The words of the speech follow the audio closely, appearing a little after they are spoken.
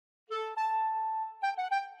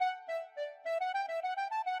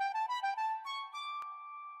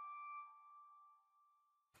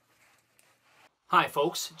Hi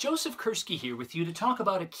folks, Joseph Kursky here with you to talk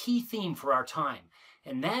about a key theme for our time,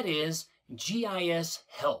 and that is GIS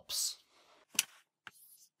helps.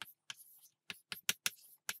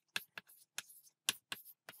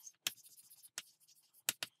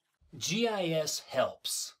 GIS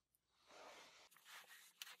helps.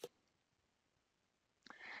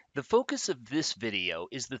 The focus of this video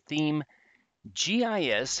is the theme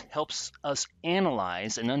GIS helps us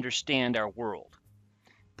analyze and understand our world.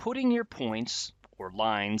 Putting your points, or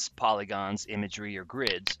lines, polygons, imagery, or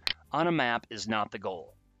grids on a map is not the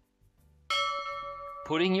goal.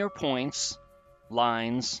 Putting your points,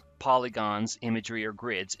 lines, polygons, imagery, or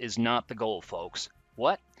grids is not the goal, folks.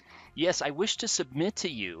 What? Yes, I wish to submit to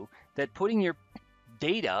you that putting your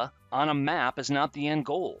data on a map is not the end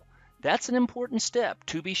goal. That's an important step,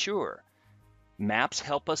 to be sure. Maps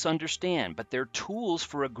help us understand, but they're tools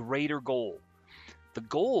for a greater goal. The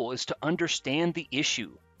goal is to understand the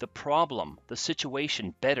issue, the problem, the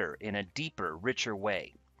situation better in a deeper, richer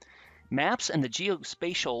way. Maps and the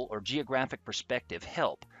geospatial or geographic perspective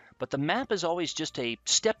help, but the map is always just a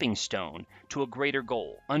stepping stone to a greater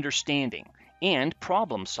goal, understanding and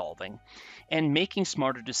problem solving, and making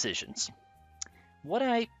smarter decisions. What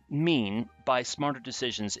I mean by smarter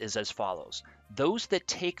decisions is as follows. Those that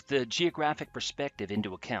take the geographic perspective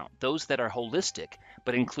into account, those that are holistic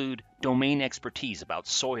but include domain expertise about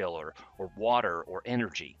soil or water or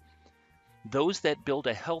energy. Those that build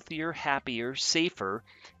a healthier, happier, safer,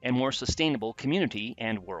 and more sustainable community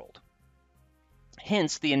and world.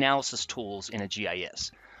 Hence the analysis tools in a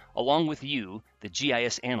GIS. Along with you, the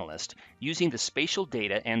GIS analyst, using the spatial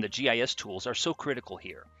data and the GIS tools are so critical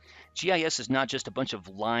here. GIS is not just a bunch of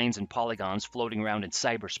lines and polygons floating around in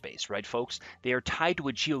cyberspace, right, folks? They are tied to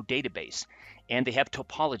a geodatabase, and they have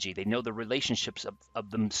topology. They know the relationships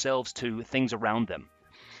of themselves to things around them.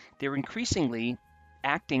 They're increasingly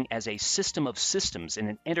acting as a system of systems in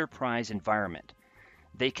an enterprise environment.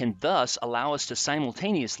 They can thus allow us to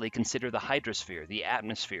simultaneously consider the hydrosphere, the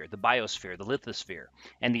atmosphere, the biosphere, the lithosphere,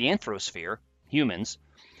 and the anthrosphere, humans,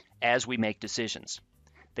 as we make decisions.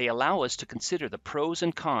 They allow us to consider the pros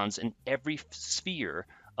and cons in every sphere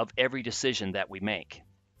of every decision that we make.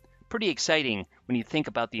 Pretty exciting when you think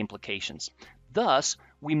about the implications. Thus,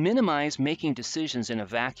 we minimize making decisions in a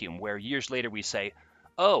vacuum where years later we say,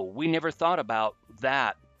 oh, we never thought about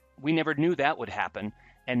that, we never knew that would happen,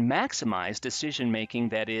 and maximize decision-making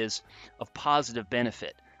that is of positive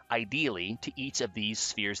benefit, ideally to each of these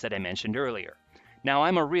spheres that I mentioned earlier. Now,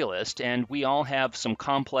 I'm a realist, and we all have some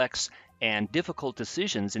complex and difficult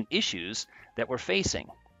decisions and issues that we're facing.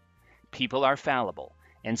 People are fallible,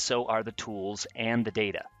 and so are the tools and the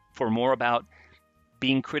data. For more about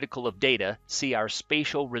being critical of data, see our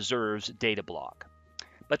Spatial Reserves data blog.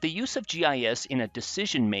 But the use of GIS in a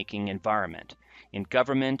decision-making environment, in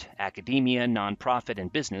government, academia, nonprofit,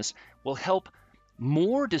 and business, will help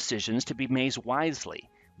more decisions to be made wisely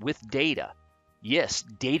with data. Yes,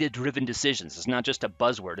 data-driven decisions. It's not just a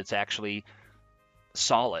buzzword. It's actually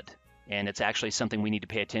solid, and it's actually something we need to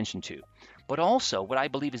pay attention to. But also, what I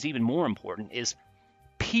believe is even more important is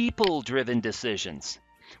people-driven decisions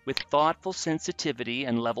with thoughtful sensitivity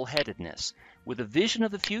and level-headedness, with a vision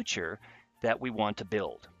of the future that we want to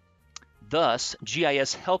build. Thus,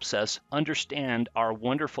 GIS helps us understand our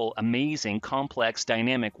wonderful, amazing, complex,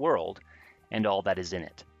 dynamic world and all that is in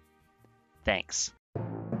it. Thanks.